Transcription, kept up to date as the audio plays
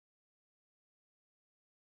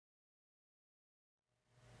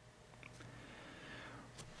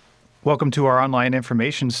Welcome to our online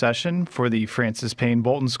information session for the Francis Payne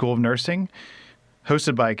Bolton School of Nursing,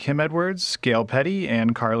 hosted by Kim Edwards, Gayle Petty,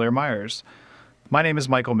 and Carlier Meyers. My name is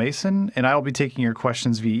Michael Mason, and I will be taking your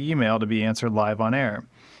questions via email to be answered live on air.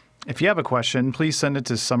 If you have a question, please send it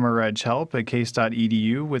to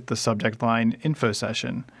summerreghelp@case.edu with the subject line Info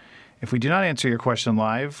Session. If we do not answer your question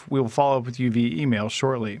live, we will follow up with you via email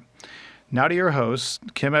shortly. Now to your hosts,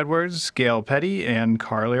 Kim Edwards, Gayle Petty, and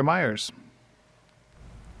Carlier Meyers.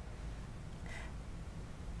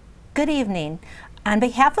 Good evening. On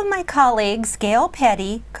behalf of my colleagues, Gayle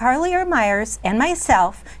Petty, Carlier Meyers, and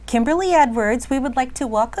myself, Kimberly Edwards, we would like to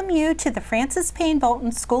welcome you to the Francis Payne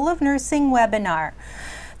Bolton School of Nursing webinar.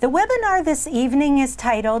 The webinar this evening is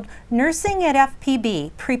titled Nursing at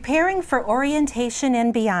FPB, Preparing for Orientation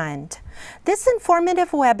and Beyond. This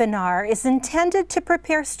informative webinar is intended to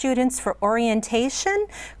prepare students for orientation,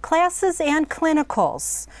 classes, and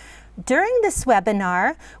clinicals. During this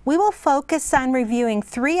webinar, we will focus on reviewing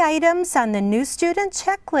 3 items on the new student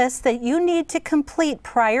checklist that you need to complete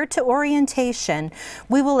prior to orientation.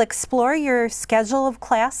 We will explore your schedule of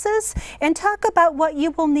classes and talk about what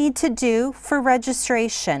you will need to do for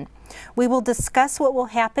registration. We will discuss what will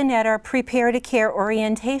happen at our Prepare to Care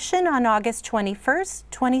orientation on August 21st,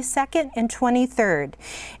 22nd, and 23rd.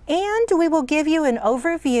 And we will give you an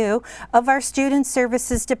overview of our Student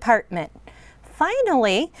Services Department.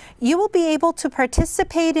 Finally, you will be able to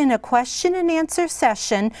participate in a question and answer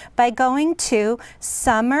session by going to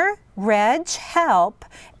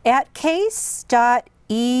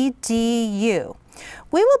summerreghelp@case.edu.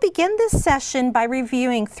 We will begin this session by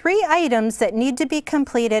reviewing 3 items that need to be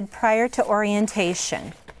completed prior to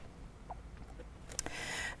orientation.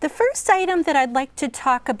 The first item that I'd like to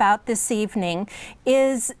talk about this evening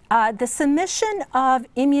is the submission of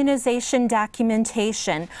immunization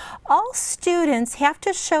documentation. All students have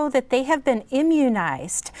to show that they have been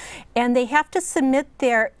immunized, and they have to submit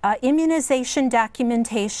their immunization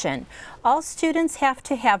documentation. All students have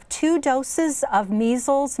to have 2 doses of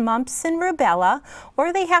measles, mumps, and rubella,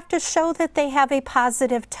 or they have to show that they have a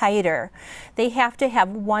positive titer. They have to have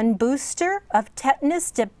 1 booster of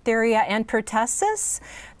tetanus, diphtheria, and pertussis.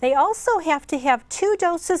 They also have to have 2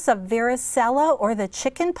 doses of varicella or the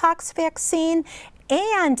chickenpox vaccine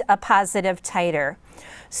and a positive titer.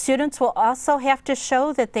 Students will also have to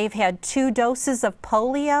show that they've had 2 doses of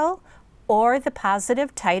polio or the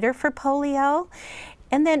positive titer for polio.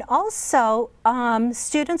 And then also,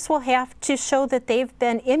 students will have to show that they've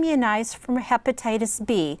been immunized from hepatitis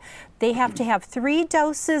B. They have to have 3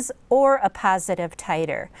 doses or a positive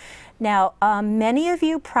titer. Now, many of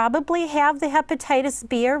you probably have the hepatitis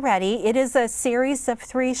B already. It is a series of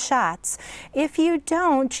 3 shots. If you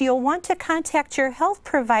don't, you'll want to contact your health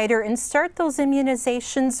provider and start those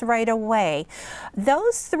immunizations right away.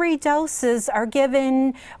 Those 3 doses are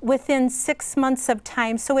given within 6 months of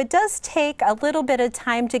time, so it does take a little bit of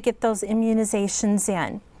time to get those immunizations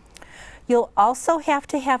in. You'll also have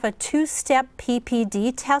to have a 2-step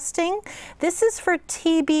PPD testing. This is for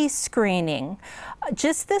TB screening.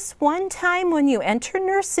 Just this one time when you enter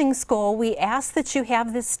nursing school, we ask that you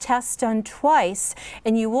have this test done twice,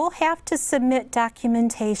 and you will have to submit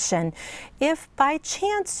documentation. If by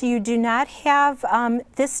chance you do not have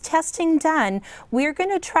this testing done, we're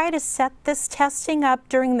going to try to set this testing up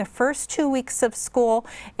during the first 2 weeks of school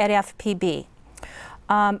at FPB.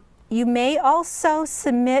 You may also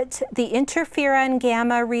submit the interferon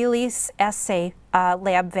gamma release assay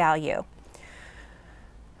lab value.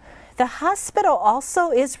 The hospital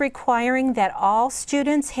also is requiring that all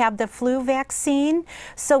students have the flu vaccine.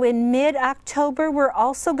 So in mid-October, we're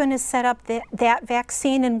also going to set up that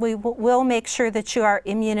vaccine, and we will make sure that you are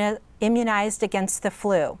immunized against the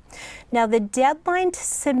flu. Now, the deadline to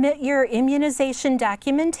submit your immunization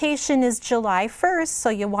documentation is July 1st, so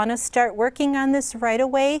you want to start working on this right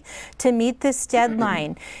away to meet this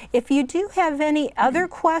deadline. If you do have any other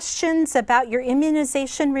questions about your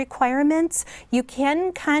immunization requirements, you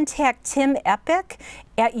can contact Tim Epic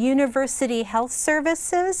at University Health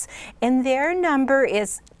Services, and their number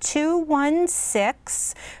is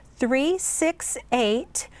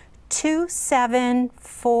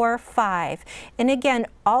 216-368-2745. And again,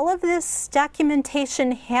 all of this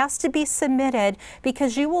documentation has to be submitted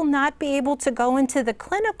because you will not be able to go into the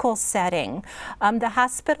clinical setting. The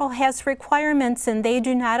hospital has requirements, and they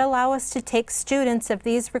do not allow us to take students if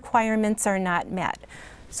these requirements are not met.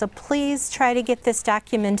 So please try to get this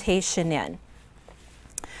documentation in.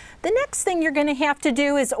 The next thing you're going to have to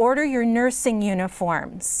do is order your nursing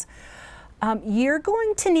uniforms. You're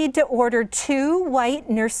going to need to order 2 white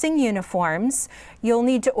nursing uniforms. You'll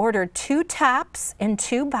need to order 2 tops and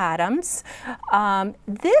 2 bottoms.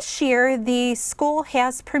 This year, the school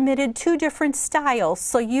has permitted 2 different styles,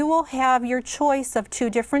 so you will have your choice of 2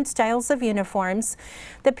 different styles of uniforms.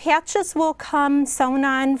 The patches will come sewn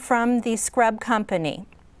on from the scrub company.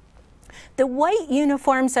 The white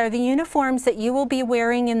uniforms are the uniforms that you will be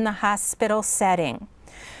wearing in the hospital setting.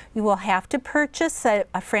 You will have to purchase a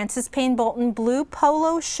Francis Payne Bolton blue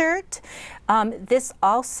polo shirt. This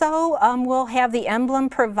also will have the emblem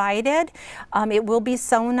provided. It will be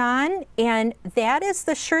sewn on, and that is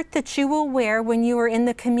the shirt that you will wear when you are in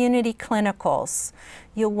the community clinicals.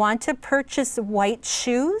 You'll want to purchase white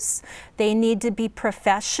shoes. They need to be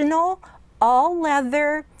professional, all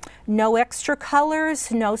leather, no extra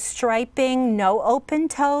colors, no striping, no open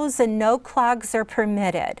toes, and no clogs are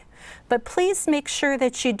permitted. But please make sure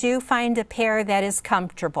that you do find a pair that is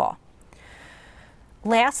comfortable.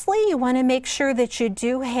 Lastly, you want to make sure that you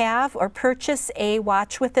do have or purchase a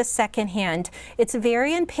watch with a second hand. It's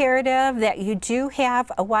very imperative that you do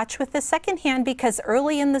have a watch with a second hand because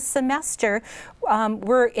early in the semester,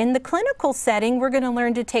 we're in the clinical setting, we're going to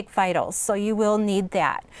learn to take vitals, so you will need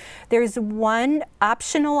that. There's one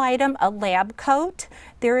optional item, a lab coat.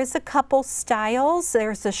 There is a couple styles.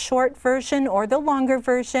 There's a short version or the longer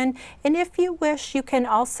version, and if you wish, you can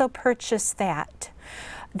also purchase that.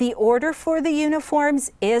 The order for the uniforms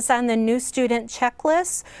is on the new student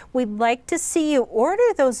checklist. We'd like to see you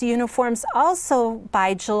order those uniforms also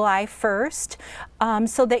by July 1st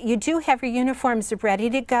so that you do have your uniforms ready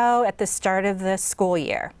to go at the start of the school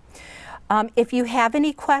year. If you have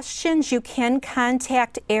any questions, you can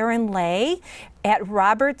contact Aaron Lay at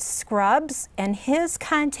Roberts Scrubs, and his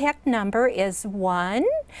contact number is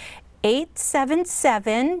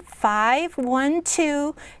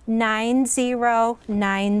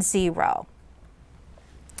 1-877-512-9090.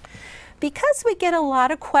 Because we get a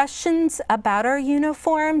lot of questions about our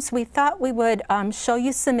uniforms, we thought we would show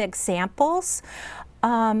you some examples.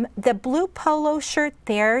 The blue polo shirt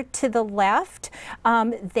there to the left,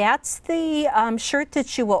 that's the shirt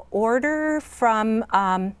that you will order from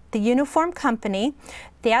the uniform company.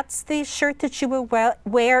 That's the shirt that you will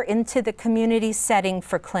wear into the community setting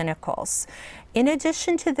for clinicals. In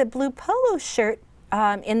addition to the blue polo shirt,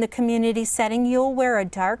 in the community setting, you'll wear a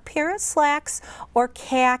dark pair of slacks or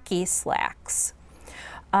khaki slacks.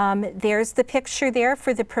 There's the picture there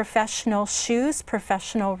for the professional shoes,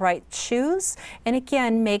 professional right shoes. And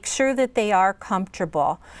again, make sure that they are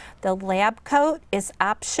comfortable. The lab coat is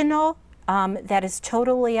optional. That is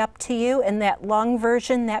totally up to you. And that long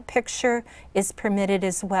version, that picture, is permitted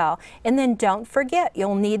as well. And then don't forget,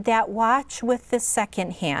 you'll need that watch with the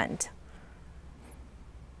second hand.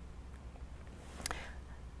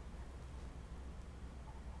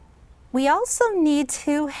 We also need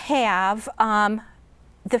to have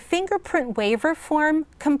the fingerprint waiver form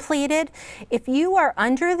completed. If you are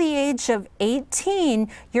under the age of 18,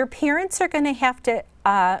 your parents are going to have to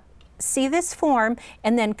see this form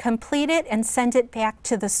and then complete it and send it back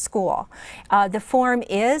to the school. The form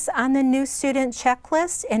is on the new student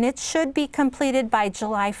checklist, and it should be completed by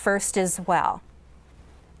July 1st as well.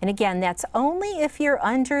 And again, that's only if you're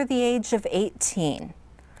under the age of 18.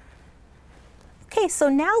 Okay, so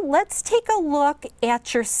now let's take a look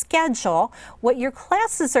at your schedule, what your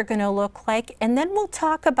classes are going to look like, and then we'll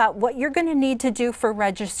talk about what you're going to need to do for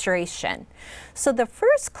registration. So the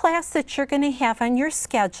first class that you're going to have on your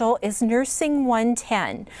schedule is Nursing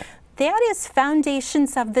 110. That is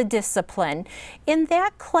Foundations of the Discipline. In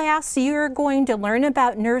that class, you're going to learn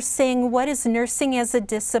about nursing. What is nursing as a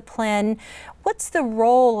discipline? What's the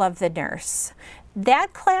role of the nurse?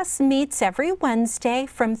 That class meets every Wednesday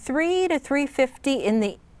from 3 to 3:50 in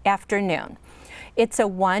the afternoon. It's a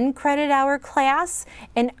 1 credit hour class,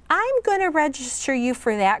 and I'm going to register you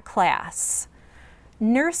for that class.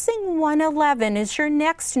 Nursing 111 is your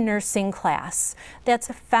next nursing class. That's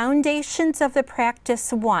Foundations of the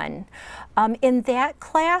Practice 1. In that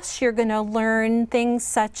class, you're going to learn things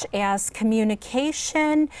such as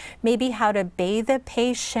communication, maybe how to bathe a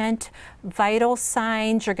patient, vital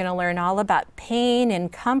signs. You're going to learn all about pain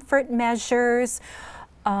and comfort measures.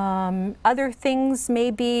 Other things may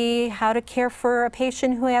be how to care for a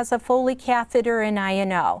patient who has a Foley catheter and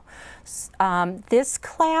I&O. This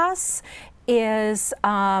class is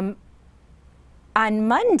on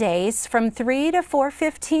Mondays from 3 to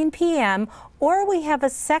 4:15 p.m. or we have a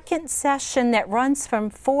second session that runs from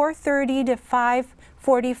 4:30 to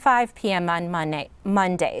 5:45 p.m. on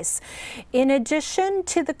Mondays. In addition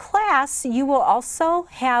to the class, you will also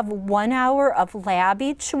have 1 hour of lab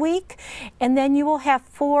each week, and then you will have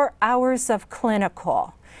 4 hours of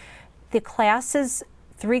clinical. The class is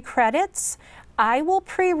 3 credits. I will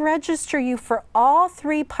pre-register you for all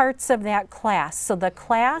 3 parts of that class, so the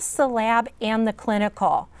class, the lab, and the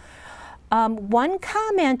clinical. One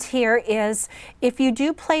comment here is, if you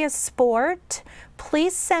do play a sport,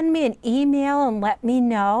 please send me an email and let me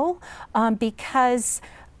know, because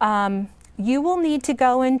you will need to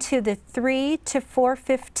go into the 3 to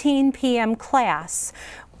 4:15 p.m. class.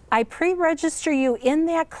 I pre-register you in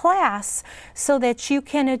that class so that you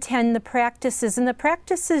can attend the practices, and the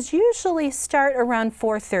practices usually start around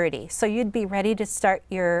 4:30, so you'd be ready to start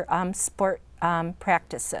your sport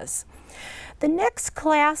practices. The next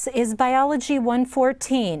class is Biology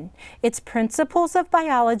 114. It's Principles of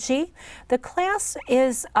Biology. The class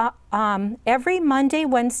is every Monday,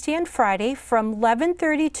 Wednesday, and Friday from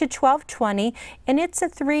 11:30 to 12:20, and it's a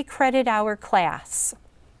 3-credit-hour class.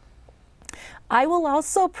 I will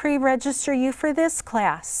also pre-register you for this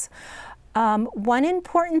class. One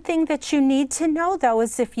important thing that you need to know, though,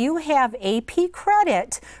 is if you have AP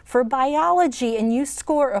credit for biology and you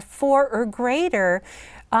score a 4 or greater,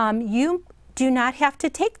 you do not have to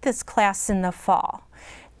take this class in the fall.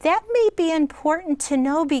 That may be important to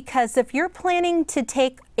know, because if you're planning to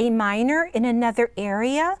take a minor in another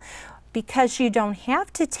area, because you don't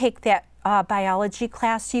have to take that biology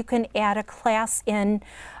class, you can add a class in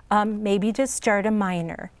maybe to start a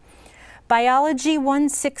minor. Biology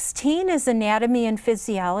 116 is Anatomy and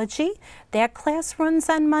Physiology. That class runs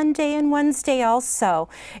on Monday and Wednesday also.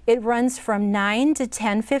 It runs from 9 to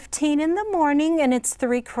 10:15 in the morning, and it's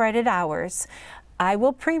 3 credit hours. I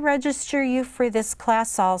will pre-register you for this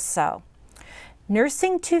class also.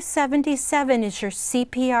 Nursing 277 is your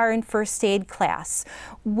CPR and first aid class.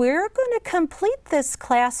 We're going to complete this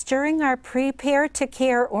class during our Prepare to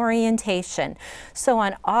Care orientation. So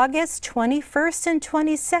on August 21st and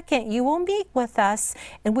 22nd, you will meet with us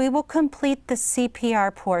and we will complete the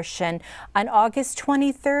CPR portion. On August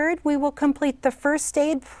 23rd, we will complete the first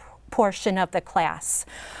aid portion of the class.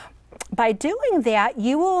 By doing that,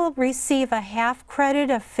 you will receive a half credit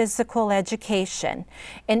of physical education,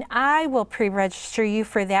 and I will pre-register you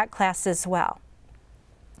for that class as well.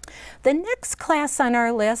 The next class on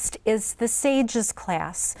our list is the SAGES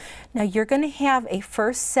class. Now you're going to have a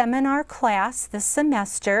first seminar class this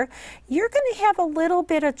semester. You're going to have a little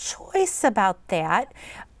bit of choice about that,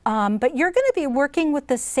 but you're going to be working with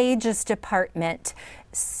the SAGES department.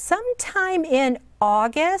 Sometime in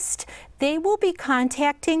August, they will be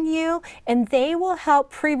contacting you and they will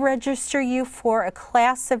help pre-register you for a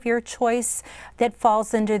class of your choice that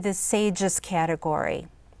falls under the SAGES category.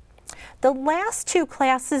 The last 2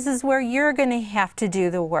 classes is where you're going to have to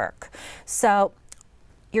do the work. So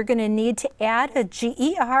you're going to need to add a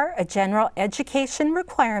GER, a General Education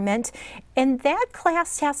Requirement, and that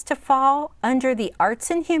class has to fall under the Arts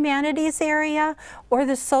and Humanities area or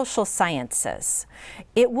the Social Sciences.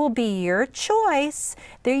 It will be your choice.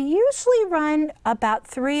 They usually run about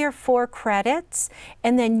 3 or 4 credits,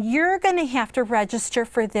 and then you're going to have to register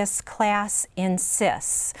for this class in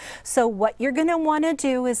SIS. So what you're going to want to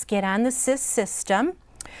do is get on the SIS system,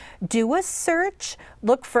 do a search,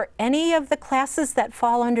 look for any of the classes that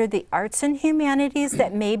fall under the Arts and Humanities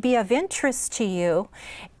that may be of interest to you,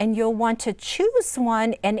 and you'll want to choose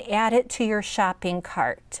one and add it to your shopping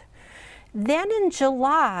cart. Then in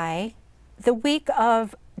July, the week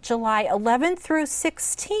of July 11th through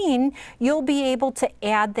 16, you'll be able to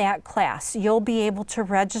add that class. You'll be able to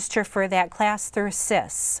register for that class through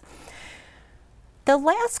SIS. The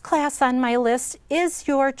last class on my list is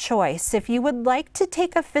your choice. If you would like to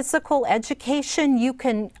take a physical education, you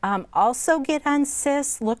can also get on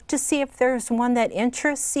SIS, look to see if there's one that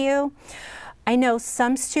interests you. I know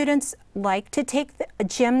some students like to take the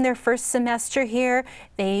gym their first semester here.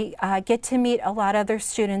 They get to meet a lot of other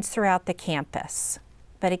students throughout the campus.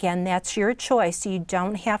 But again, that's your choice. You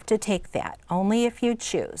don't have to take that, only if you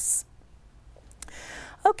choose.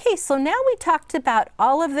 Okay, so now we talked about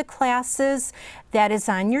all of the classes that is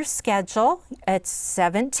on your schedule. It's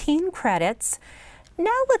 17 credits.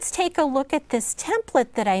 Now let's take a look at this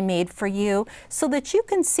template that I made for you so that you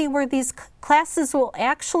can see where these classes will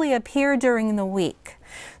actually appear during the week.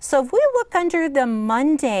 So if we look under the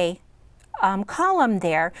Monday column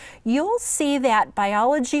there, you'll see that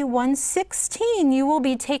Biology 116, you will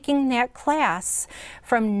be taking that class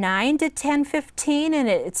from 9 to 10:15, and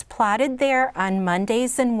it's plotted there on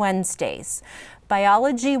Mondays and Wednesdays.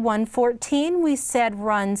 Biology 114, we said,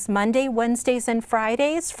 runs Monday, Wednesdays, and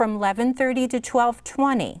Fridays from 11:30 to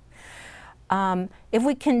 12:20. If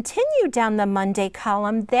we continue down the Monday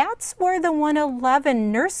column, that's where the 111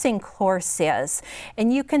 nursing course is.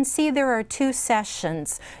 And you can see there are 2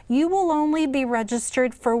 sessions. You will only be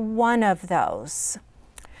registered for one of those.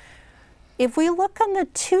 If we look on the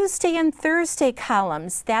Tuesday and Thursday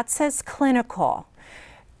columns, that says clinical.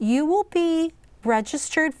 You will be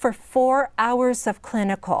registered for 4 hours of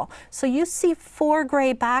clinical. So you see 4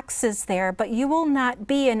 gray boxes there, but you will not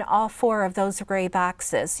be in all 4 of those gray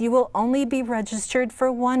boxes. You will only be registered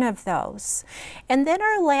for 1 of those. And then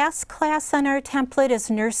our last class on our template is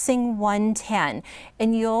Nursing 110,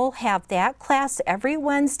 and you'll have that class every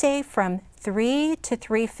Wednesday from 3 to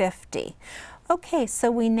 3:50. Okay, so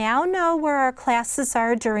we now know where our classes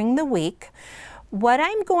are during the week. What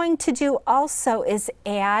I'm going to do also is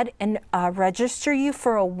add and register you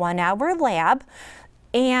for a 1-hour lab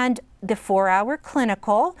and the 4-hour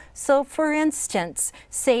clinical. So for instance,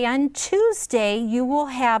 say on Tuesday you will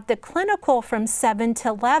have the clinical from 7 to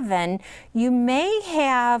 11. You may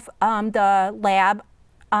have the lab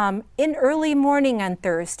in early morning on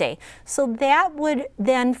Thursday. So that would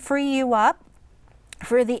then free you up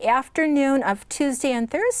for the afternoon of Tuesday and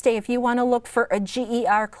Thursday if you want to look for a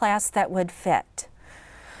GER class that would fit.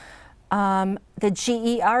 The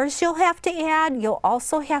GERs you'll have to add, you'll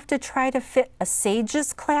also have to try to fit a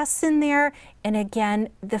SAGES class in there, and again,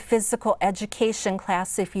 the physical education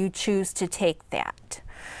class if you choose to take that.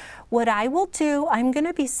 What I will do, I'm going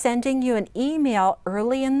to be sending you an email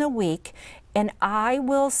early in the week, and I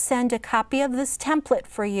will send a copy of this template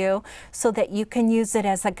for you so that you can use it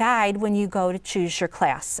as a guide when you go to choose your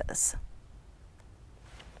classes.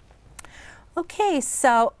 Okay,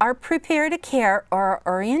 so our Prepare to Care or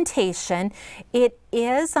orientation, it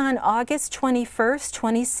is on August 21st,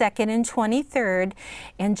 22nd, and 23rd.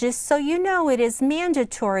 And just so you know, it is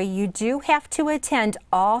mandatory. You do have to attend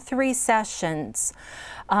all 3 sessions.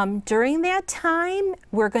 During that time,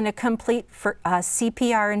 we're going to complete for,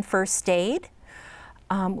 CPR and first aid.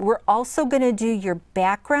 We're also going to do your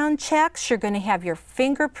background checks. You're going to have your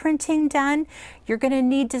fingerprinting done. You're going to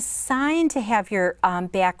need to sign to have your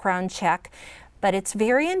background check, but it's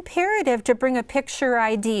very imperative to bring a picture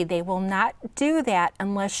ID. They will not do that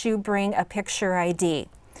unless you bring a picture ID.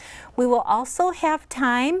 We will also have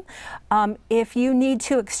time if you need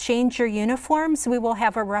to exchange your uniforms. We will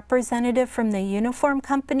have a representative from the uniform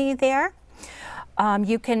company there.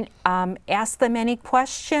 You can ask them any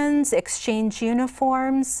questions, exchange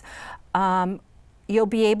uniforms. You'll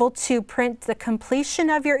be able to print the completion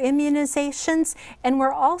of your immunizations, and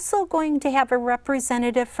we're also going to have a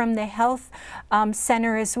representative from the health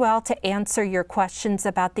center as well to answer your questions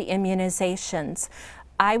about the immunizations.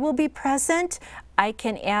 I will be present. I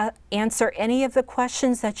can answer any of the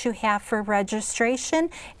questions that you have for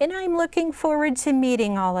registration, and I'm looking forward to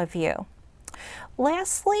meeting all of you.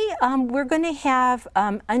 Lastly, we're going to have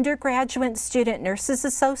Undergraduate Student Nurses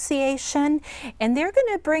Association, and they're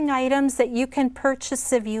going to bring items that you can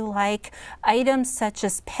purchase if you like, items such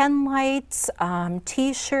as pen lights,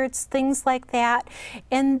 t-shirts, things like that.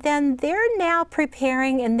 And then they're now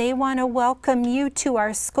preparing and they want to welcome you to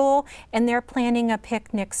our school, and they're planning a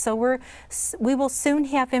picnic. So we will soon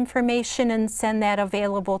have information and send that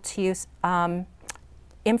available to you,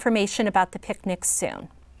 information about the picnic soon.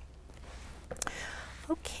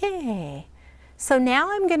 Okay, so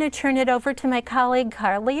now I'm going to turn it over to my colleague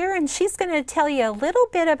Carlier, and she's going to tell you a little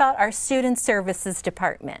bit about our Student Services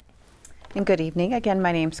Department. And good evening. Again,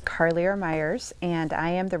 my name's Carlier Meyers, and I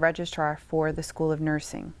am the registrar for the School of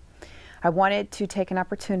Nursing. I wanted to take an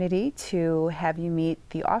opportunity to have you meet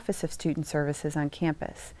the Office of Student Services on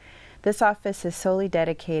campus. This office is solely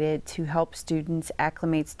dedicated to help students,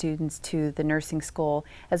 acclimate students to the nursing school,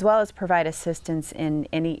 as well as provide assistance in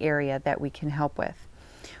any area that we can help with.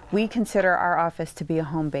 We consider our office to be a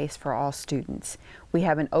home base for all students. We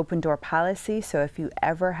have an open door policy, so if you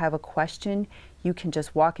ever have a question, you can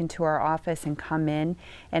just walk into our office and come in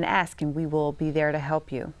and ask, and we will be there to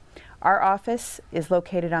help you. Our office is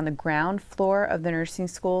located on the ground floor of the nursing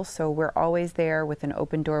school, so we're always there with an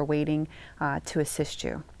open door waiting to assist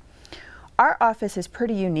you. Our office is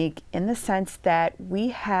pretty unique in the sense that we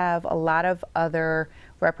have a lot of other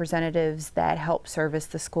representatives that help service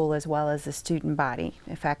the school as well as the student body,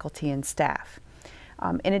 faculty and staff.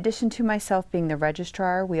 In addition to myself being the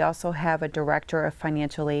registrar, we also have a director of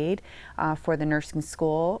financial aid for the nursing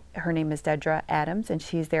school. Her name is Dedra Adams, and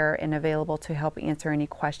she's there and available to help answer any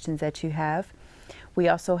questions that you have. We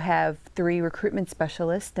also have 3 recruitment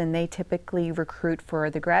specialists, and they typically recruit for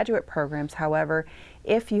the graduate programs. However,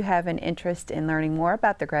 if you have an interest in learning more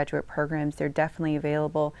about the graduate programs, they're definitely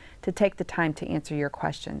available to take the time to answer your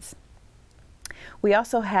questions. We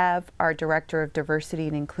also have our Director of Diversity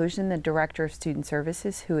and Inclusion, the Director of Student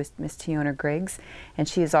Services, who is Ms. Tiona Griggs, and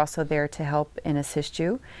she is also there to help and assist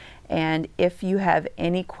you. And if you have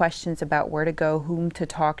any questions about where to go, whom to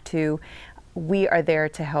talk to, we are there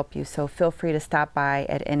to help you, so feel free to stop by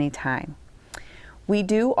at any time. We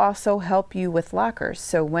do also help you with lockers.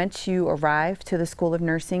 So once you arrive to the School of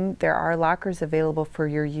Nursing, there are lockers available for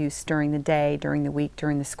your use during the day, during the week,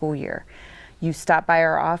 during the school year. You stop by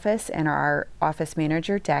our office and our office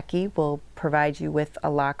manager, Jackie, will provide you with a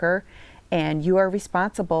locker, and you are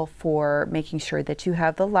responsible for making sure that you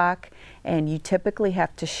have the lock, and you typically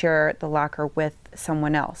have to share the locker with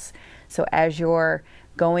someone else. So as you're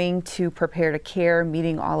going to prepare to care,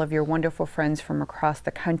 meeting all of your wonderful friends from across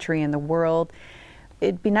the country and the world,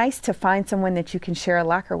 it'd be nice to find someone that you can share a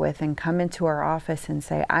locker with and come into our office and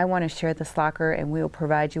say, I want to share this locker, and we will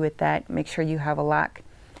provide you with that. Make sure you have a lock,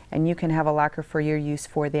 and you can have a locker for your use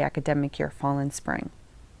for the academic year, fall and spring.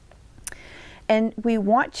 And we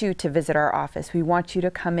want you to visit our office. We want you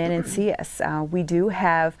to come in and see us. We do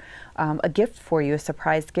have a gift for you, a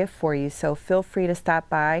surprise gift for you. So feel free to stop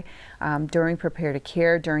by during Prepare to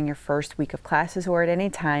Care, during your first week of classes, or at any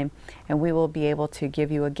time, and we will be able to give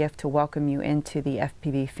you a gift to welcome you into the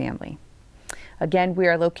FPB family. Again, we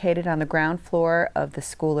are located on the ground floor of the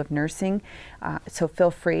School of Nursing, so feel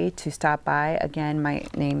free to stop by. Again, my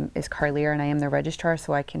name is Carlier, and I am the registrar,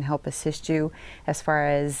 so I can help assist you as far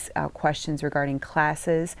as questions regarding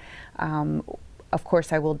classes. Of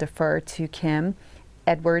course, I will defer to Kim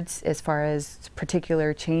Edwards as far as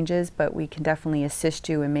particular changes, but we can definitely assist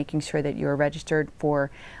you in making sure that you are registered for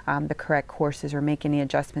the correct courses or make any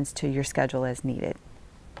adjustments to your schedule as needed.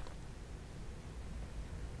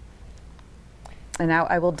 And now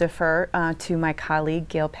I will defer to my colleague,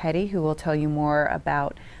 Gayle Petty, who will tell you more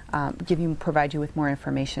about, provide you with more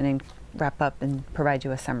information and wrap up and provide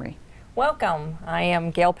you a summary. Welcome. I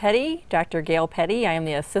am Gayle Petty, Dr. Gayle Petty. I am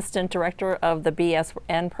the Assistant Director of the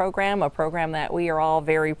BSN program, a program that we are all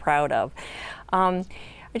very proud of. I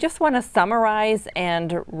just want to summarize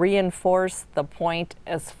and reinforce the point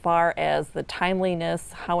as far as the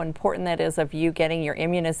timeliness, how important that is of you getting your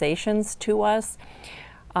immunizations to us.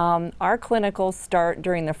 Our clinicals start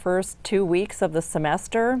during the first 2 weeks of the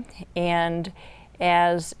semester, and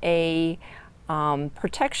as a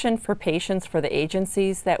protection for patients for the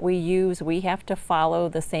agencies that we use, we have to follow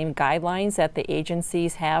the same guidelines that the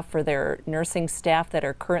agencies have for their nursing staff that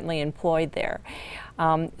are currently employed there.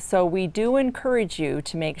 So we do encourage you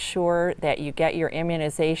to make sure that you get your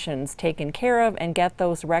immunizations taken care of and get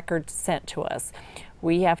those records sent to us.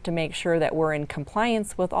 We have to make sure that we're in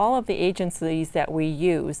compliance with all of the agencies that we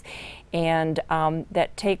use, and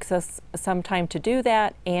that takes us some time to do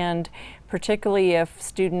that, and particularly if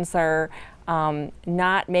students are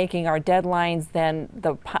not making our deadlines, then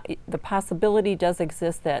the possibility does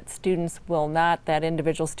exist that that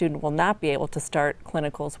individual student will not be able to start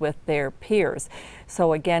clinicals with their peers.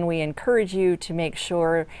 So again, we encourage you to make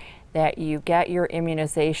sure that you get your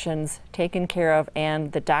immunizations taken care of,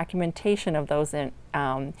 and the documentation of those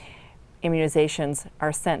immunizations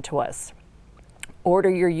are sent to us. Order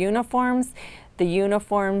your uniforms. The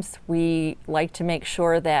uniforms, we like to make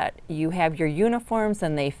sure that you have your uniforms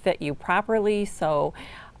and they fit you properly. So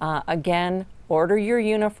again, order your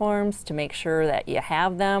uniforms to make sure that you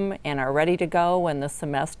have them and are ready to go when the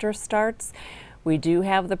semester starts. We do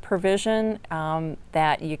have the provision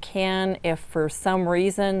that you can, if for some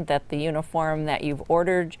reason that the uniform that you've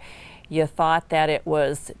ordered, you thought that it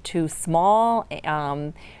was too small,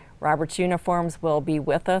 Robert's Uniforms will be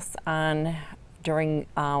with us during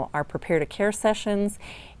our Prepare to Care sessions,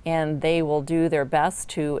 and they will do their best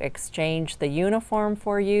to exchange the uniform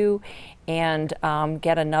for you and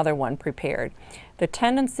get another one prepared. The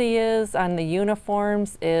tendency is on the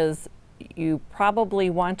uniforms is you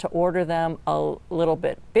probably want to order them a little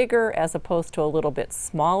bit bigger as opposed to a little bit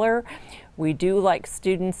smaller. We do like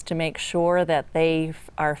students to make sure that they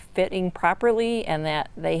are fitting properly and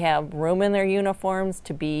that they have room in their uniforms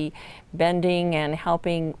to be bending and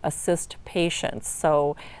helping assist patients.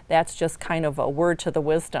 So that's just kind of a word to the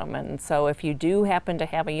wisdom. And so if you do happen to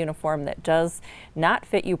have a uniform that does not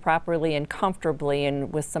fit you properly and comfortably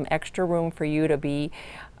and with some extra room for you to be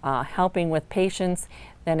helping with patients,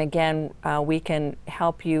 then again, we can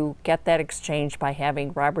help you get that exchange by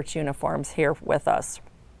having Robert's Uniforms here with us.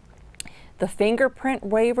 The fingerprint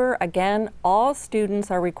waiver, again, all students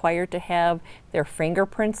are required to have their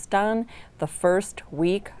fingerprints done the first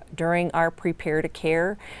week during our Prepare to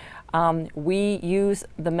Care. We use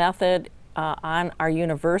the method on our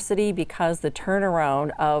university because the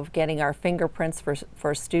turnaround of getting our fingerprints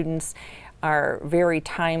for students are very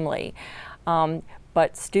timely.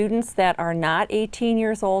 But students that are not 18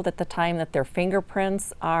 years old at the time that their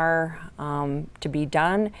fingerprints are to be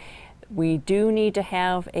done, we do need to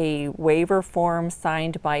have a waiver form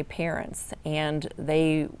signed by parents, and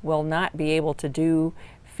they will not be able to do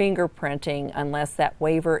fingerprinting unless that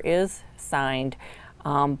waiver is signed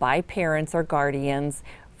by parents or guardians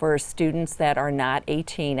for students that are not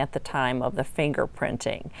 18 at the time of the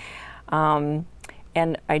fingerprinting.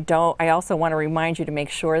 And I also want to remind you to make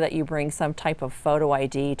sure that you bring some type of photo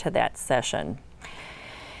ID to that session.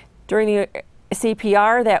 During the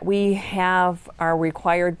CPR that we have are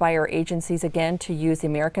required by our agencies again to use the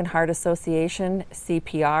American Heart Association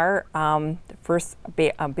CPR,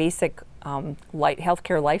 basic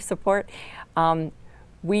healthcare life support.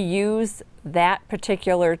 We use that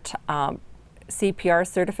particular CPR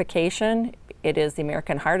certification. It is the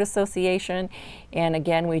American Heart Association, and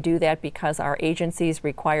again we do that because our agencies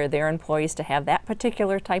require their employees to have that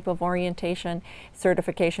particular type of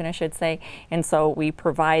certification I should say, and so we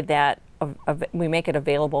provide that, we make it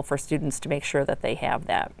available for students to make sure that they have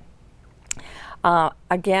that.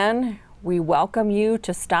 Again, we welcome you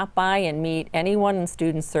to stop by and meet anyone in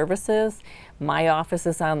Student Services. My office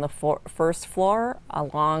is on the first floor,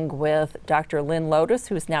 along with Dr. Lynn Lotus,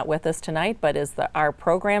 who's not with us tonight, but is our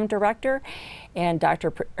program director, and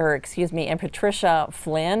Patricia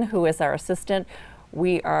Flynn, who is our assistant.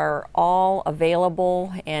 We are all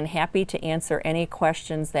available and happy to answer any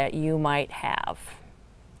questions that you might have.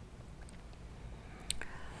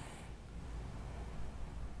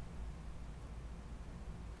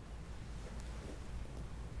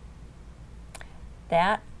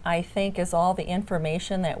 That, I think, is all the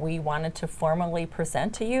information that we wanted to formally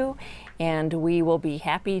present to you, and we will be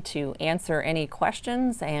happy to answer any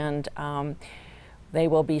questions, and they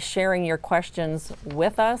will be sharing your questions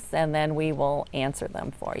with us, and then we will answer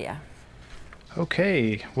them for you.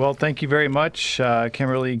 Okay, well, thank you very much,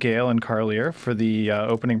 Kimberly, Gayle, and Carlier, for the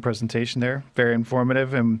opening presentation there. Very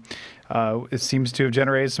informative, and it seems to have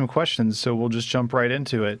generated some questions, so we'll just jump right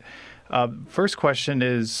into it. First question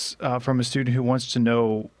is from a student who wants to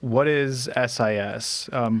know, what is SIS?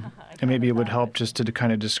 And maybe it would help just to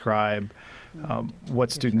kind of describe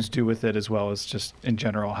what students do with it, as well as just in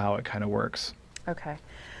general how it kind of works. Okay.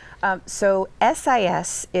 So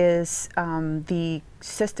SIS is the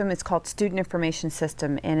system, it's called Student Information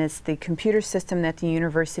System, and it's the computer system that the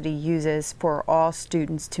university uses for all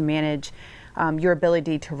students to manage your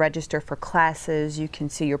ability to register for classes. You can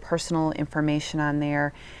see your personal information on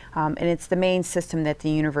there, and it's the main system that the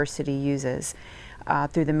university uses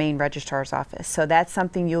through the main registrar's office. So that's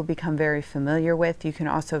something you'll become very familiar with. You can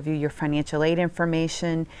also view your financial aid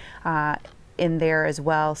information in there as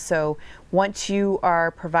well. So once you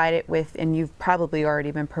are provided with, and you've probably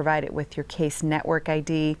already been provided with your case network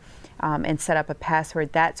ID and set up a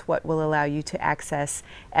password, that's what will allow you to access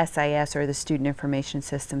SIS, or the Student Information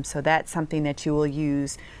System. So that's something that you will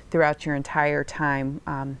use throughout your entire time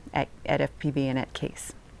at FPB and at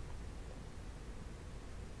CASE.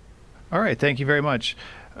 All right, thank you very much.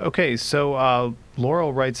 Okay, so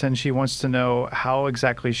Laurel writes in, she wants to know how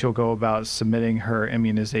exactly she'll go about submitting her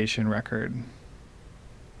immunization record.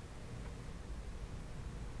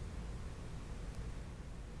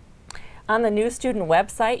 On the new student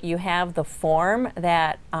website, you have the form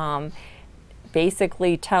that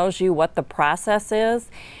basically tells you what the process is.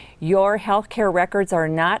 Your healthcare records are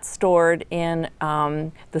not stored in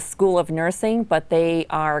the School of Nursing, but they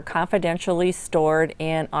are confidentially stored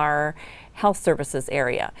in our health services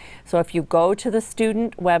area. So if you go to the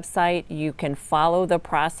student website, you can follow the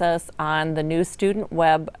process on the new student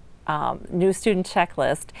new student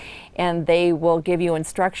checklist, and they will give you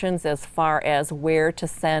instructions as far as where to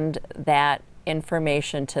send that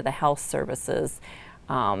information to the health services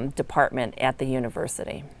department at the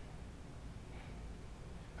university.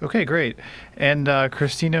 Okay, great. And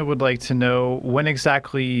Christina would like to know when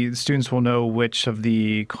exactly students will know which of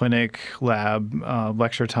the clinic lab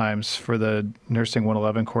lecture times for the Nursing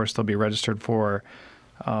 111 course they'll be registered for,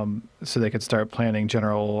 so they could start planning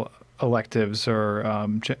general electives or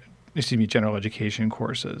general education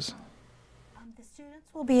courses. The students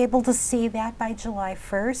will be able to see that by July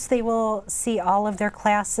 1st. They will see all of their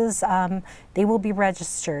classes. They will be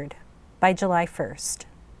registered by July 1st.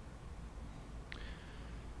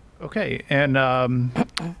 Okay, and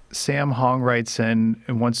Sam Hong writes in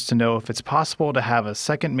and wants to know if it's possible to have a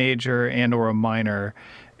second major and or a minor,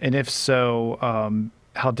 and if so,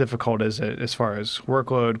 how difficult is it as far as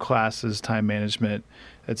workload, classes, time management,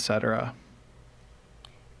 etc.?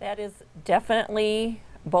 That is definitely,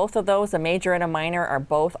 both of those, a major and a minor, are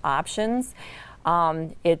both options.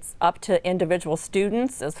 It's up to individual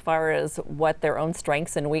students as far as what their own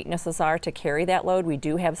strengths and weaknesses are to carry that load. We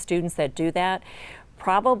do have students that do that.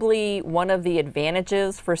 Probably one of the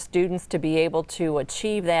advantages for students to be able to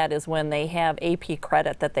achieve that is when they have AP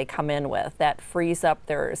credit that they come in with. That frees up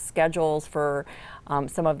their schedules for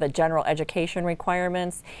some of the general education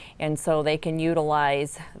requirements, and so they can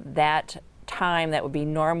utilize that time that would be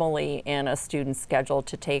normally in a student's schedule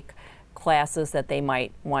to take classes that they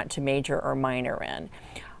might want to major or minor in.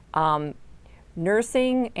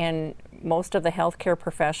 Nursing and most of the healthcare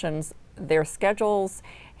professions, their schedules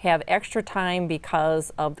have extra time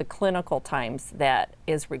because of the clinical times that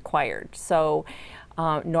is required. So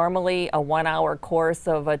normally a 1-hour course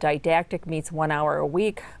of a didactic meets 1 hour a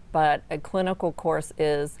week, but a clinical course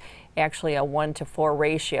is actually a 1-to-4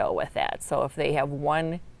 ratio with that. So if they have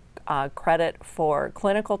 1 credit for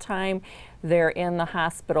clinical time, they're in the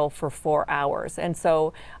hospital for 4 hours. And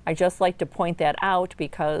so I just like to point that out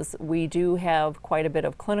because we do have quite a bit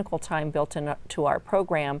of clinical time built into our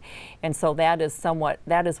program, and so that is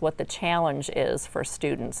what the challenge is for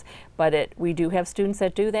students. But we do have students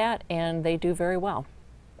that do that, and they do very well.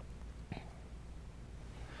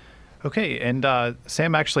 Okay, and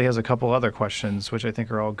Sam actually has a couple other questions, which I think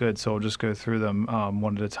are all good, so I'll just go through them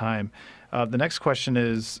one at a time. The next question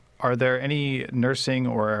is, are there any nursing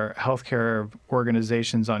or healthcare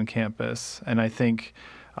organizations on campus? And I think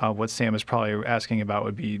what Sam is probably asking about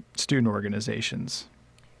would be student organizations.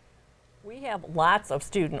 We have lots of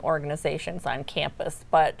student organizations on campus,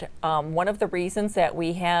 but one of the reasons that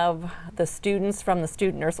we have the students from the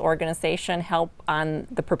Student Nurse Organization help on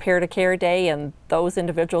the Prepare to Care Day, and those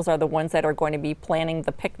individuals are the ones that are going to be planning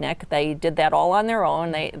the picnic. They did that all on their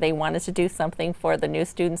own. They wanted to do something for the new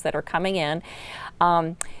students that are coming in.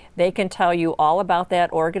 They can tell you all about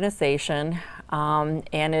that organization,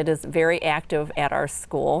 and it is very active at our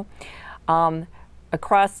school.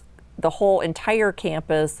 Across the whole entire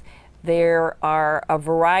campus, there are a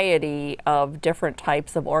variety of different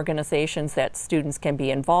types of organizations that students can be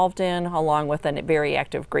involved in, along with a very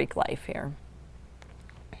active Greek life here.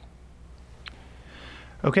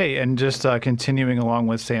 Okay, and just continuing along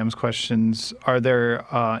with Sam's questions, are there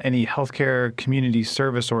any healthcare community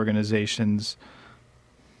service organizations?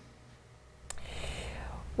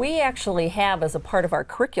 We actually have, as a part of our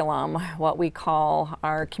curriculum, what we call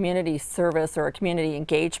our community service or community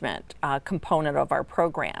engagement component of our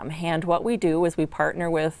program. And what we do is we partner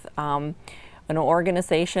with an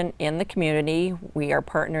organization in the community. We are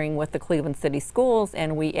partnering with the Cleveland City Schools,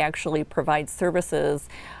 and we actually provide services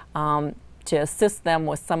to assist them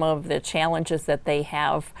with some of the challenges that they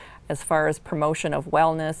have as far as promotion of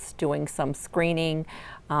wellness, doing some screening,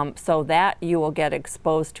 so that you will get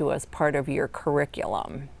exposed to as part of your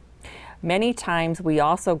curriculum. Many times we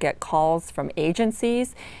also get calls from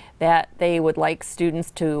agencies that they would like students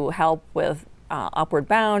to help with Upward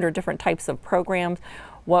Bound or different types of programs.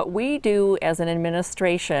 What we do as an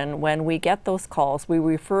administration, when we get those calls, we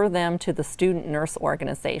refer them to the Student Nurse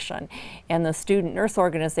Organization. And the Student Nurse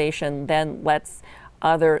Organization then lets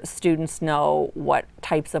other students know what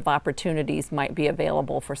types of opportunities might be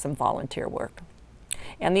available for some volunteer work.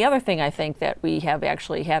 And the other thing I think that we have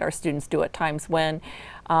actually had our students do at times when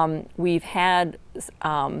we've had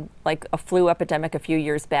like a flu epidemic a few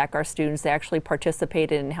years back, our students actually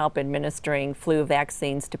participated in help administering flu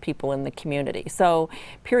vaccines to people in the community. So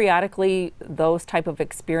periodically those type of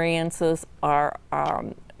experiences are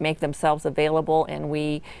make themselves available, and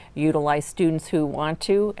we utilize students who want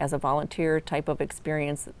to. As a volunteer type of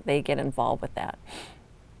experience, they get involved with that.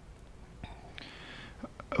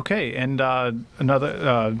 Okay, and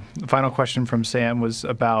another final question from Sam was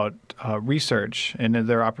about research, and are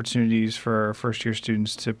there opportunities for first-year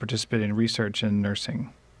students to participate in research in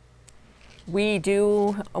nursing? We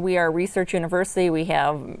do. We are a research university. We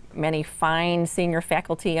have many fine senior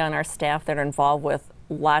faculty on our staff that are involved with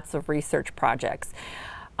lots of research projects.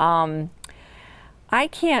 I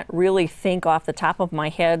can't really think off the top of my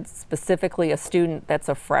head specifically a student that's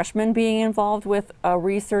a freshman being involved with a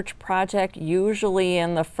research project. Usually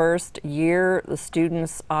in the first year, the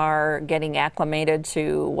students are getting acclimated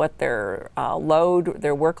to what their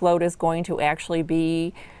workload is going to actually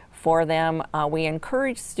be for them. We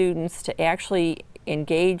encourage students to actually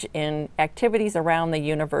engage in activities around the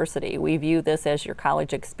university. We view this as your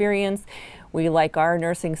college experience. We like our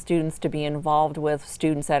nursing students to be involved with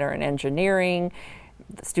students that are in engineering,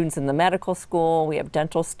 students in the medical school. We have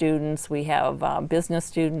dental students, we have business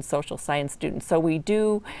students, social science students. So we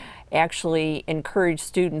do actually encourage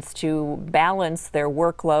students to balance their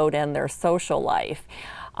workload and their social life.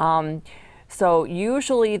 So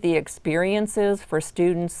usually the experiences for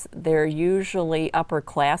students, they're usually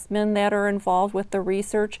upperclassmen that are involved with the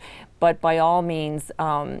research, but by all means,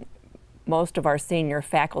 most of our senior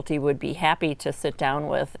faculty would be happy to sit down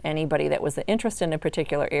with anybody that was interested in a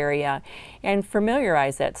particular area and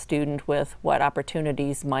familiarize that student with what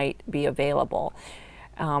opportunities might be available.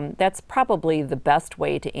 That's probably the best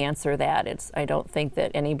way to answer that. I don't think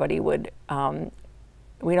that anybody would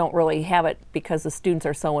we don't really have it because the students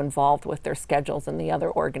are so involved with their schedules and the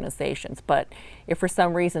other organizations. But if for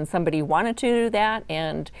some reason somebody wanted to do that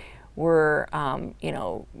and were, you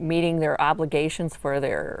know, meeting their obligations for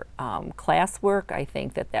their classwork, I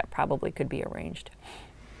think that that probably could be arranged.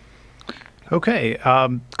 Okay,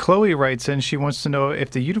 Chloe writes in, she wants to know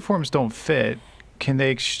if the uniforms don't fit, can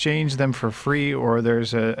they exchange them for free, or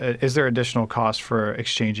is there additional cost for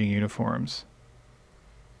exchanging uniforms?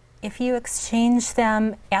 If you exchange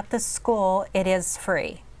them at the school, it is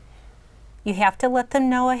free. You have to let them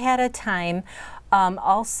know ahead of time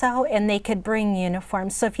also, and they could bring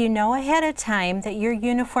uniforms. So if you know ahead of time that your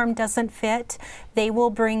uniform doesn't fit, they will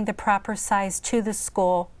bring the proper size to the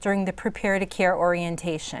school during the Prepare to Care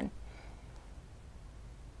orientation.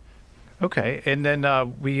 Okay, and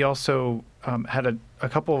then we also had a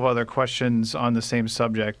couple of other questions on the same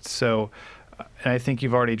subject. So, and I think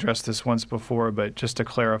you've already addressed this once before, but just to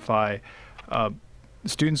clarify,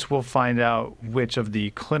 students will find out which of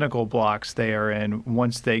the clinical blocks they are in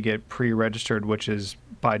once they get pre-registered, which is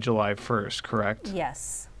by July 1st, correct?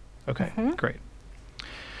 Yes. Okay, great.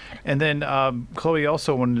 And then Chloe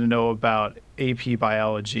also wanted to know about AP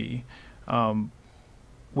biology.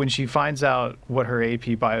 When she finds out what her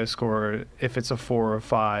AP bio score, if it's a 4 or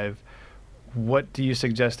 5, what do you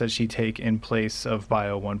suggest that she take in place of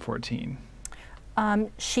Bio 114?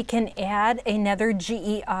 She can add another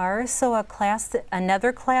GER, so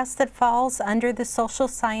another class that falls under the social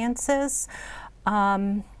sciences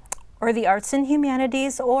or the arts and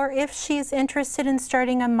humanities, or if she's interested in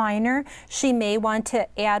starting a minor, she may want to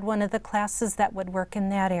add one of the classes that would work in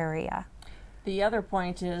that area. The other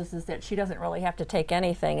point is that she doesn't really have to take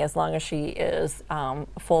anything as long as she is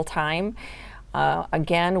full-time.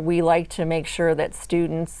 Again, we like to make sure that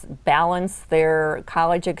students balance their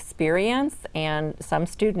college experience, and some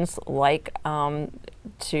students like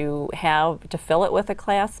to fill it with a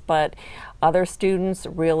class, but other students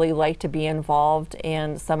really like to be involved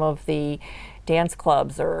in some of the dance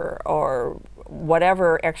clubs or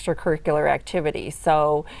whatever extracurricular activity.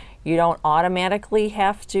 So you don't automatically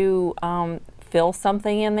have to fill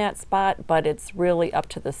something in that spot, but it's really up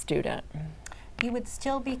to the student. You would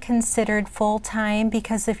still be considered full-time,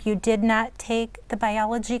 because if you did not take the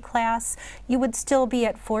biology class, you would still be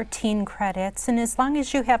at 14 credits, and as long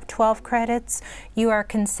as you have 12 credits, you are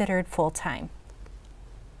considered full-time.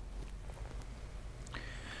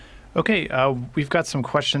 Okay, we've got some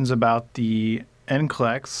questions about the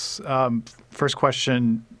NCLEX. First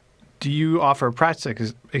question, do you offer practice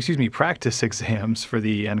exams for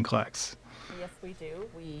the NCLEX? Yes, we do.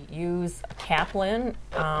 We use Kaplan,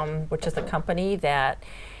 which is a company that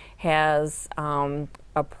has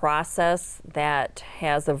a process that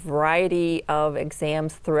has a variety of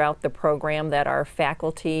exams throughout the program that our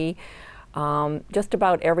faculty, just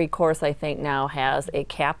about every course I think now has a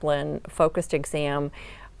Kaplan focused exam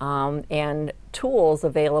and tools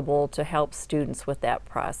available to help students with that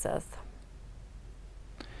process.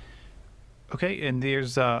 Okay, and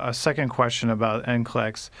there's a second question about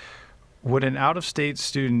NCLEX. Would an out-of-state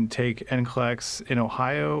student take NCLEX in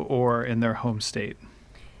Ohio or in their home state?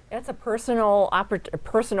 That's a personal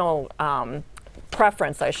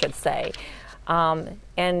preference, I should say.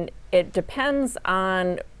 And it depends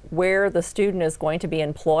on where the student is going to be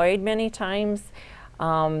employed many times.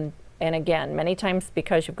 And again, many times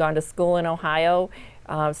because you've gone to school in Ohio,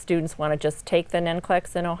 students want to just take the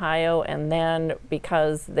NCLEX in Ohio, and then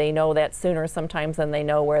because they know that sooner sometimes than they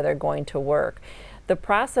know where they're going to work. The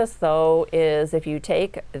process, though, is if you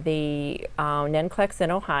take the NCLEX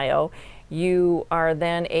in Ohio, you are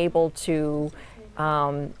then able to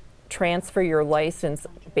transfer your license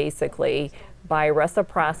basically by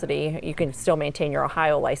reciprocity. You can still maintain your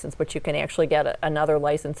Ohio license, but you can actually get another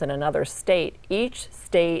license in another state. Each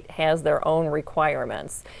state has their own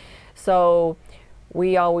requirements. So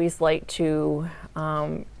we always like to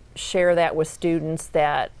share that with students,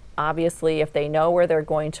 that obviously if they know where they're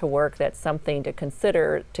going to work, that's something to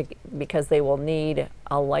consider because they will need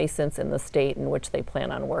a license in the state in which they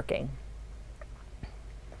plan on working.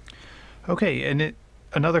 Okay, and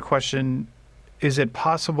another question, is it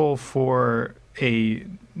possible for a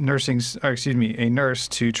nurse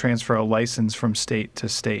to transfer a license from state to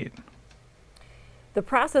state? The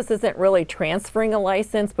process isn't really transferring a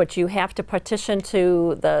license, but you have to petition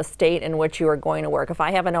to the state in which you are going to work. If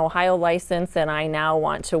I have an Ohio license and I now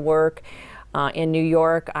want to work in New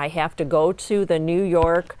York, I have to go to the New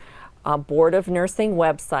York Board of Nursing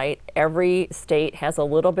website. Every state has a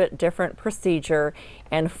little bit different procedure,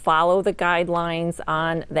 and follow the guidelines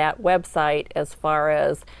on that website as far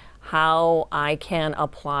as how I can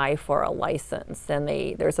apply for a license. And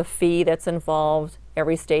there's a fee that's involved.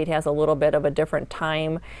 Every state has a little bit of a different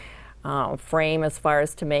time frame as far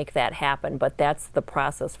as to make that happen, but that's the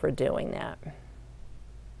process for doing that. All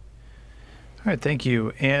right, thank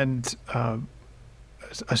you. And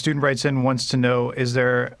a student writes in, wants to know, is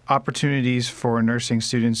there opportunities for nursing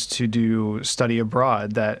students to do study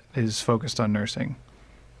abroad that is focused on nursing?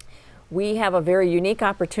 We have a very unique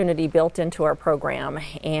opportunity built into our program,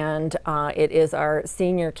 and it is our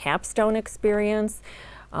senior capstone experience.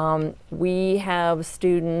 We have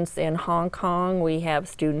students in Hong Kong, we have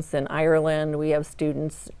students in Ireland, we have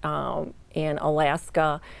students in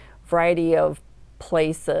Alaska, variety of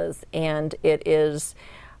places, and it is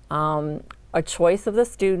a choice of the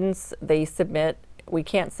students. They submit. We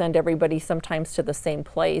can't send everybody sometimes to the same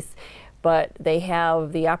place, but they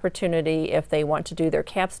have the opportunity, if they want to do their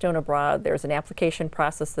capstone abroad, there's an application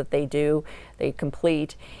process that they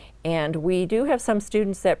complete. And we do have some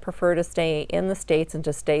students that prefer to stay in the States and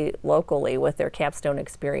to stay locally with their capstone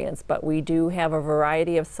experience, but we do have a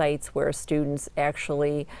variety of sites where students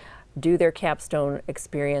actually do their capstone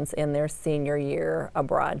experience in their senior year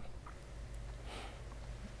abroad.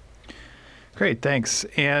 Great, thanks.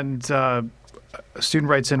 And a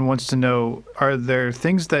student writes in, wants to know, are there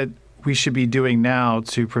things that we should be doing now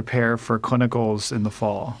to prepare for clinicals in the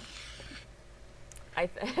fall?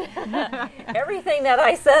 Everything that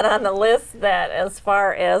I said on the list, that as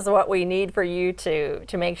far as what we need for you to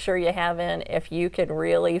make sure you have in, if you could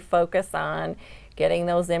really focus on getting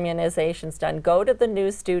those immunizations done, go to the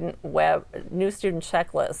new student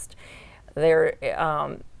checklist.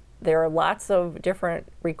 There are lots of different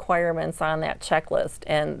requirements on that checklist,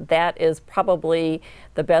 and that is probably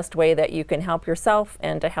the best way that you can help yourself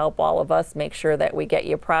and to help all of us make sure that we get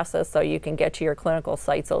you processed so you can get to your clinical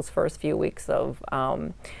sites those first few weeks of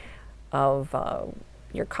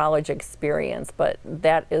your college experience. But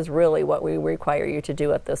that is really what we require you to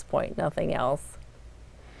do at this point, nothing else.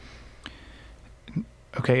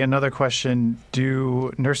 Okay, another question.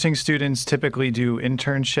 Do nursing students typically do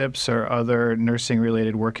internships or other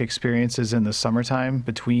nursing-related work experiences in the summertime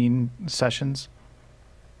between sessions?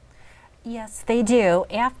 Yes, they do.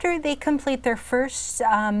 After they complete their first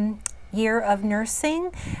year of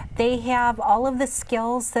nursing, they have all of the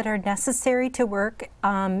skills that are necessary to work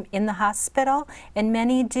in the hospital, and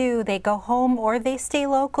many do. They go home or they stay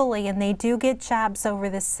locally, and they do get jobs over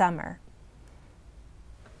the summer.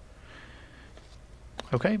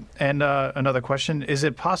 Okay, and another question. Is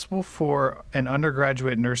it possible for an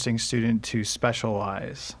undergraduate nursing student to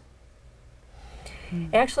specialize?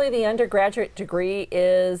 Actually, the undergraduate degree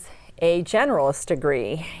is a generalist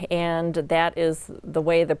degree, and that is the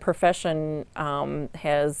way the profession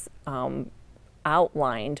has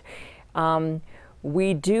outlined.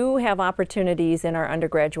 We do have opportunities in our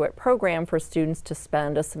undergraduate program for students to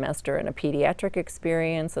spend a semester in a pediatric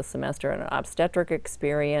experience, a semester in an obstetric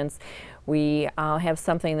experience. We have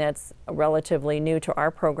something that's relatively new to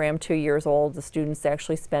our program, 2 years old. The students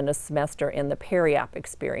actually spend a semester in the peri-op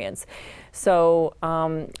experience. So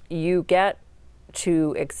you get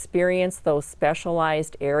to experience those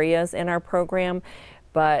specialized areas in our program,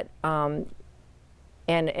 but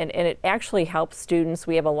and it actually helps students.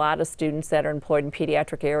 We have a lot of students that are employed in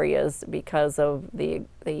pediatric areas because of the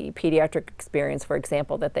pediatric experience, for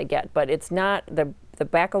example, that they get. But it's not, the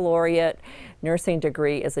baccalaureate nursing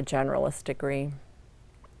degree is a generalist degree.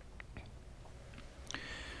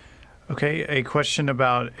 Okay, a question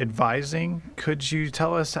about advising. Could you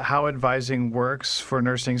tell us how advising works for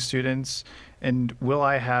nursing students? And will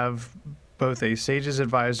I have both a SAGES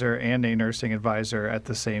advisor and a nursing advisor at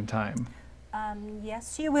the same time?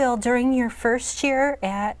 Yes, you will. During your first year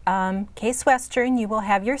at Case Western, you will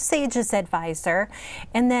have your SAGES advisor,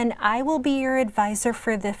 and then I will be your advisor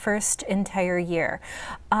for the first entire year.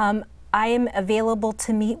 I am available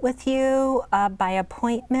to meet with you by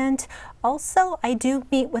appointment. Also, I do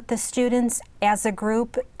meet with the students as a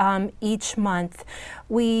group each month.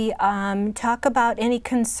 We talk about any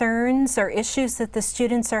concerns or issues that the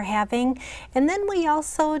students are having, and then we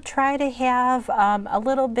also try to have a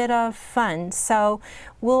little bit of fun. So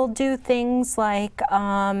we'll do things like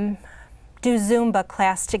do Zumba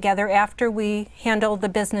class together after we handle the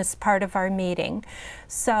business part of our meeting.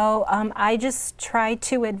 So I just try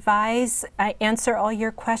to advise, answer all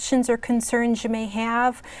your questions or concerns you may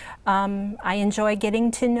have. I enjoy getting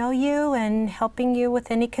to know you and helping you with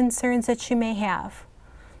any concerns that you may have.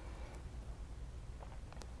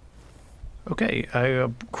 Okay, a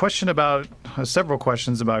question about, several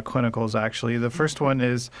questions about clinicals actually. The first one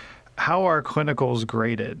is, how are clinicals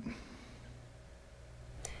graded?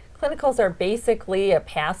 Clinicals are basically a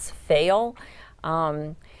pass-fail.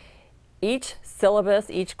 Each syllabus,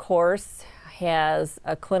 each course has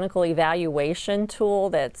a clinical evaluation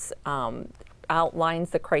tool that's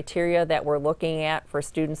outlines the criteria that we're looking at for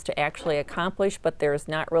students to actually accomplish, but there's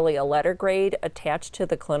not really a letter grade attached to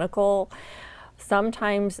the clinical.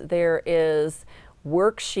 Sometimes there is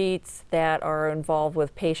worksheets that are involved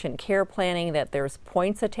with patient care planning, that there's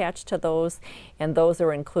points attached to those, and those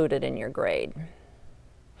are included in your grade.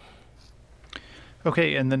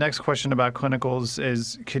 Okay, and the next question about clinicals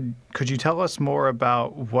is, could you tell us more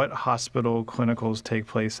about what hospital clinicals take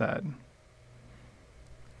place at?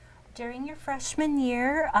 During your freshman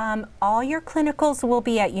year, all your clinicals will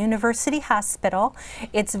be at University Hospital.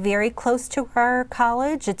 It's very close to our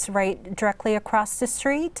college. It's right directly across the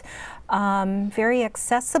street. Very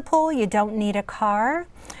accessible. You don't need a car.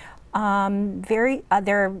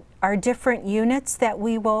 There are different units that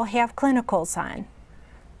we will have clinicals on.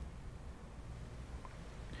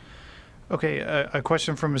 Okay, a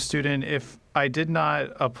question from a student. If I did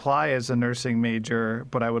not apply as a nursing major,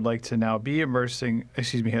 but I would like to now be a nursing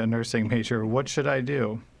major, what should I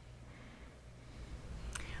do?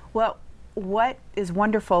 Well, what is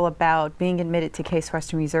wonderful about being admitted to Case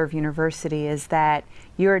Western Reserve University is that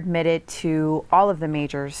you're admitted to all of the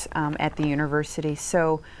majors at the university.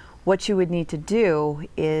 So what you would need to do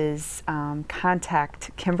is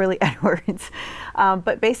contact Kimberly Edwards,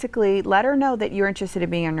 but basically let her know that you're interested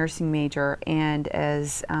in being a nursing major. And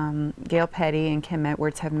as Gayle Petty and Kim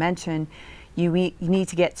Edwards have mentioned, you need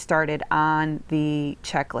to get started on the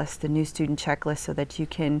checklist, the new student checklist, so that you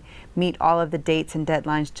can meet all of the dates and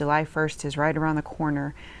deadlines. July 1st is right around the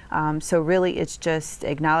corner. So really it's just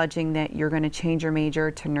acknowledging that you're going to change your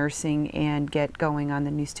major to nursing and get going on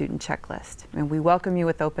the new student checklist. And we welcome you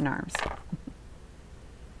with open arms.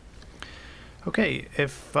 Okay,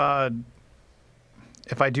 if I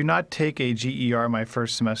do not take a GER my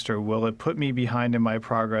first semester, will it put me behind in my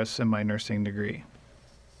progress in my nursing degree?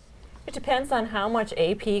 It depends on how much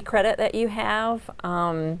AP credit that you have,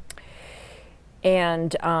 and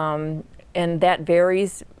that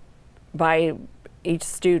varies by each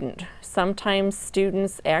student. Sometimes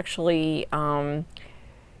students actually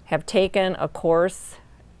have taken a course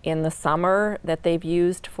in the summer that they've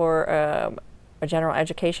used for a general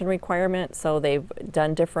education requirement, so they've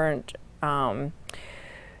done different,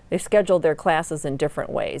 they've scheduled their classes in different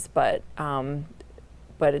ways, but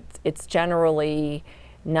it's generally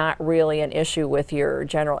not really an issue with your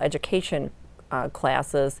general education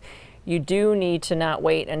classes. You do need to not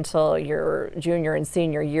wait until your junior and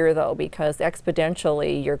senior year, though, because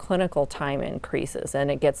exponentially your clinical time increases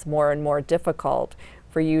and it gets more and more difficult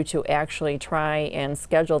for you to actually try and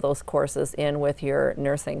schedule those courses in with your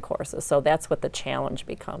nursing courses. So that's what the challenge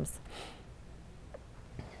becomes.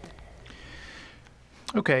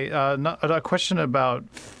 Okay, a question about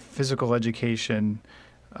physical education.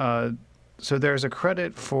 So there's a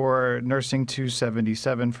credit for Nursing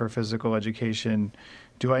 277 for physical education.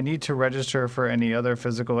 Do I need to register for any other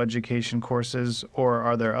physical education courses, or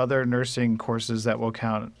are there other nursing courses that will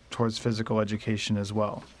count towards physical education as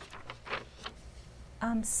well?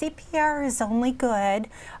 CPR is only good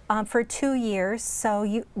for 2 years,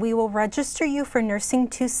 so we will register you for Nursing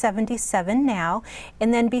 277 now,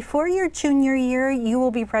 and then before your junior year you will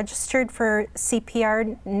be registered for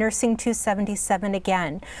CPR Nursing 277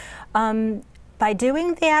 again. By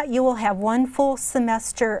doing that, you will have 1 full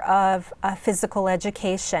semester of physical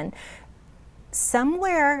education.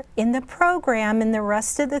 Somewhere in the program, in the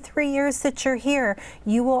rest of the 3 years that you're here,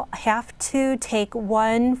 you will have to take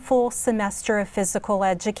 1 full semester of physical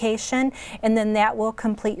education, and then that will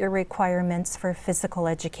complete your requirements for physical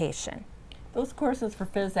education. Those courses for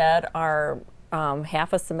phys ed are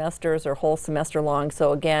half a semesters or whole semester long.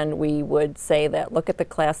 So again, we would say that look at the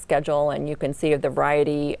class schedule and you can see the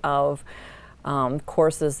variety of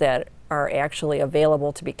courses that are actually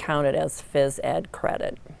available to be counted as phys ed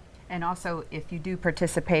credit. And also, if you do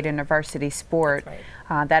participate in a varsity sport,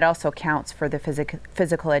 right, that also counts for the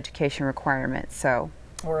physical education requirements. So,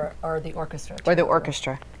 or the orchestra. Or the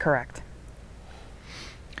orchestra, correct.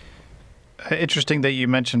 Interesting that you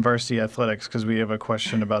mentioned varsity athletics, because we have a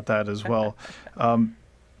question about that as well.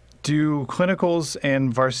 Do clinicals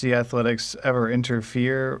and varsity athletics ever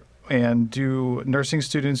interfere? And do nursing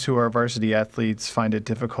students who are varsity athletes find it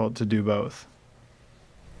difficult to do both?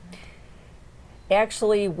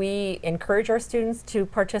 Actually, we encourage our students to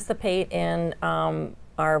participate in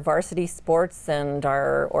our varsity sports and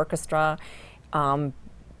our orchestra,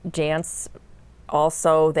 dance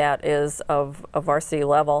also that is of a varsity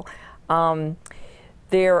level.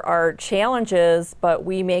 There are challenges, but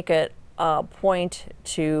we make it a point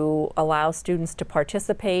to allow students to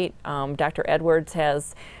participate. Dr. Edwards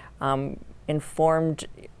has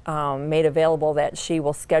made available that she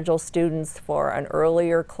will schedule students for an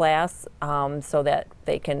earlier class so that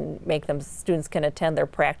students can attend their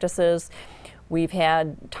practices. We've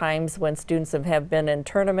had times when students have been in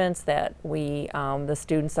tournaments that the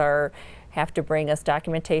students have to bring us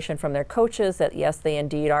documentation from their coaches that yes, they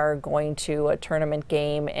indeed are going to a tournament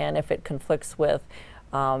game, and if it conflicts with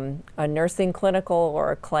a nursing clinical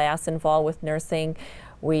or a class involved with nursing,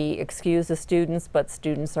 we excuse the students, but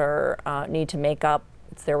students need to make up.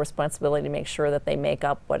 It's their responsibility to make sure that they make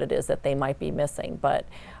up what it is that they might be missing. But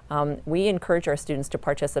we encourage our students to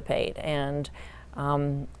participate, and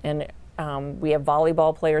we have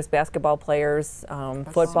volleyball players, basketball players,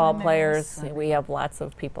 football players. We have lots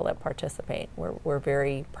of people that participate. We're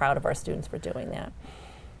very proud of our students for doing that.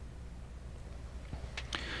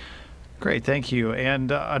 Great, thank you.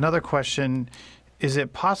 And another question, is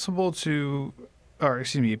it possible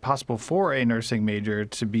possible for a nursing major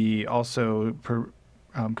to be also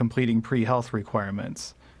completing pre-health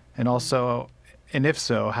requirements? And if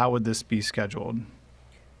so, how would this be scheduled?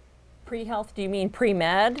 Pre-health, do you mean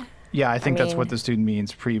pre-med? Yeah, I think that's what the student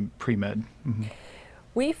means, pre-med. Mm-hmm.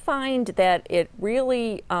 We find that it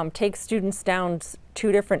really takes students down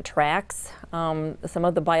two different tracks. Some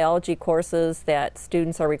of the biology courses that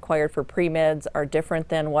students are required for pre-meds are different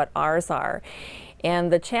than what ours are.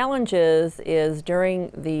 And the challenge is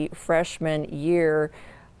during the freshman year,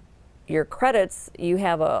 your credits, you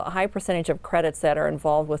have a high percentage of credits that are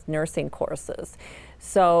involved with nursing courses.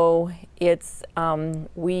 So it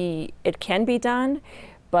can be done,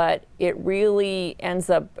 but it really ends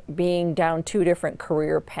up being down two different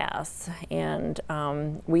career paths. And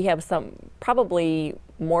we have probably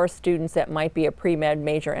more students that might be a pre-med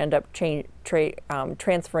major end up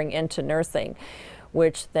transferring into nursing,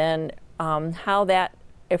 which then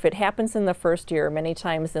if it happens in the first year, many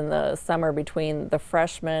times in the summer between the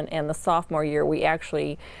freshman and the sophomore year, we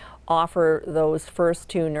actually offer those first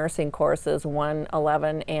two nursing courses,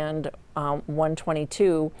 111 and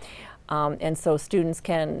 122. And so students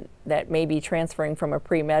that may be transferring from a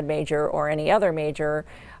pre-med major or any other major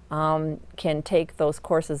can take those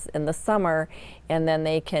courses in the summer, and then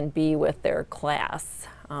they can be with their class.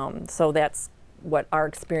 So that's what our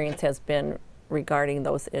experience has been regarding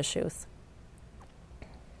those issues.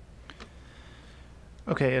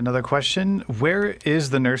 Okay, another question. Where is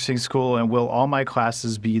the nursing school, and will all my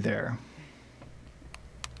classes be there?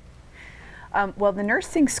 Well, the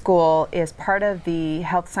nursing school is part of the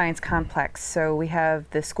health science complex. So we have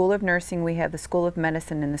the School of Nursing, we have the School of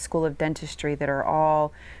Medicine, and the School of Dentistry that are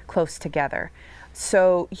all close together.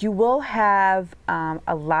 So you will have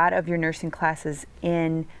a lot of your nursing classes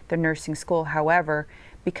in the nursing school. However,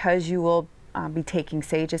 because you will be taking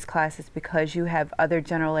SAGES classes, because you have other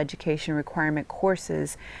general education requirement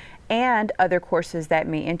courses and other courses that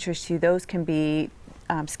may interest you, those can be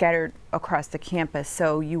scattered across the campus.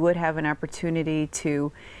 So you would have an opportunity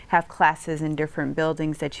to have classes in different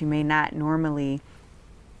buildings that you may not normally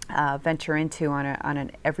venture into on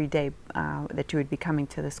an everyday that you would be coming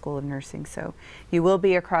to the School of Nursing. So you will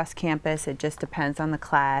be across campus. It just depends on the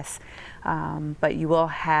class, but you will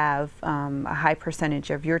have a high percentage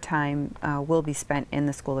of your time will be spent in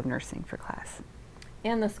the School of Nursing for class.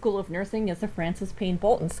 And the School of Nursing is the Francis Payne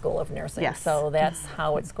Bolton School of Nursing. Yes. So that's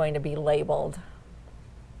how it's going to be labeled.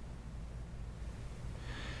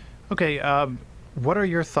 Okay, what are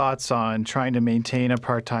your thoughts on trying to maintain a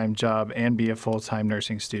part-time job and be a full-time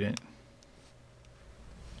nursing student?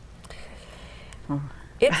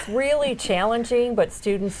 It's really challenging, but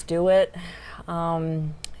students do it.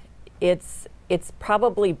 It's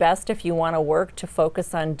probably best if you want to work to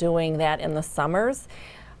focus on doing that in the summers.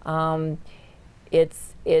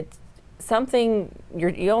 It's something,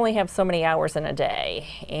 you only have so many hours in a day,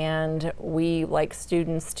 and we like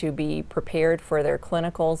students to be prepared for their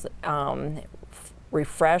clinicals,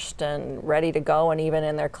 refreshed and ready to go, and even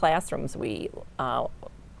in their classrooms we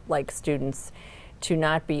like students to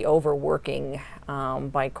not be overworking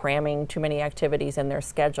by cramming too many activities in their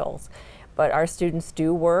schedules. But our students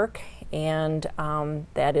do work, and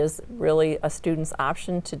that is really a student's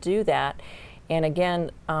option to do that. And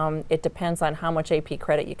again, it depends on how much AP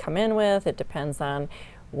credit you come in with. It depends on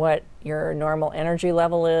what your normal energy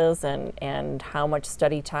level is, and how much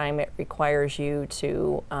study time it requires you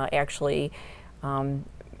to actually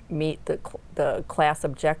meet the class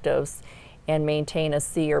objectives and maintain a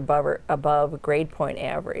C or above grade point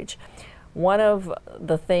average. One of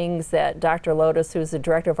the things that Dr. Lotus, who's the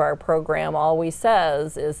director of our program, always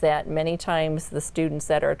says is that many times the students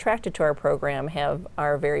that are attracted to our program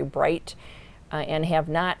are very bright and have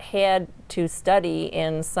not had to study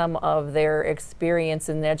in some of their experience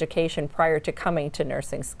in education prior to coming to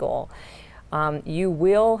nursing school. You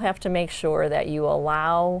will have to make sure that you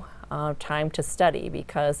allow time to study,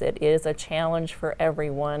 because it is a challenge for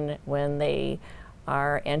everyone when they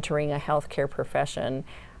are entering a healthcare profession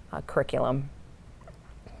curriculum.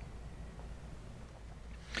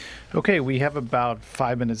 Okay, we have about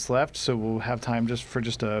 5 minutes left, so we'll have time for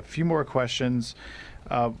just a few more questions.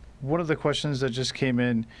 One of the questions that just came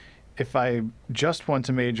in: if I just want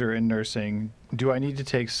to major in nursing, do I need to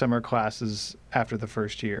take summer classes after the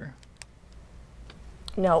first year?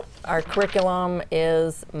 No, our curriculum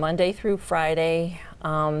is Monday through Friday.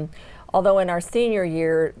 Although in our senior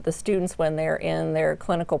year, the students, when they're in their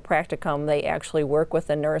clinical practicum, they actually work with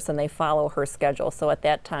a nurse and they follow her schedule. So at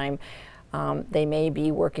that time, they may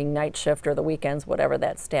be working night shift or the weekends, whatever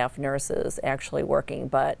that staff nurse is actually working.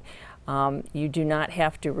 But you do not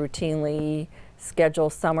have to routinely schedule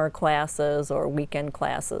summer classes or weekend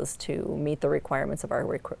classes to meet the requirements of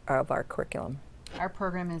our curriculum. Our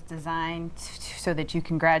program is designed so that you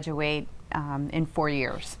can graduate in 4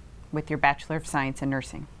 years with your Bachelor of Science in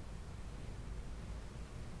Nursing.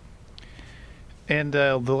 And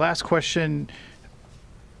the last question,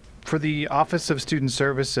 for the Office of Student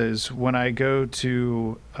Services, when I go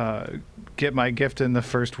to get my gift in the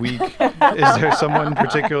first week, is there someone in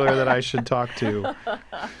particular that I should talk to?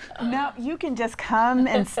 No, you can just come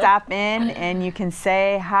and stop in and you can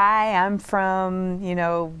say, hi, I'm from,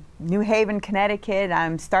 New Haven, Connecticut.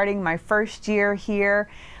 I'm starting my first year here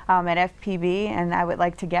at FPB, and I would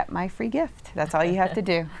like to get my free gift. That's all you have to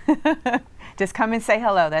do. Just come and say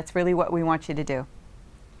hello. That's really what we want you to do.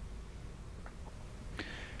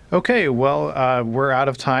 Okay, well, we're out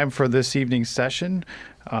of time for this evening's session,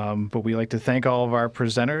 but we'd like to thank all of our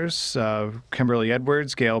presenters, Kimberly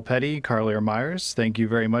Edwards, Gayle Petty, Carlier Meyers. Thank you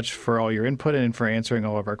very much for all your input and for answering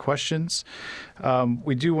all of our questions.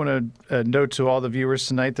 We do want to note to all the viewers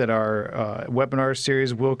tonight that our webinar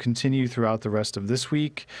series will continue throughout the rest of this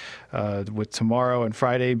week, with tomorrow and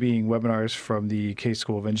Friday being webinars from the Case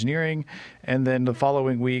School of Engineering, and then the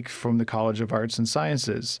following week from the College of Arts and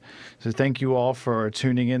Sciences. So thank you all for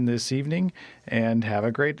tuning in this evening, and have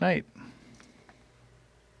a great night.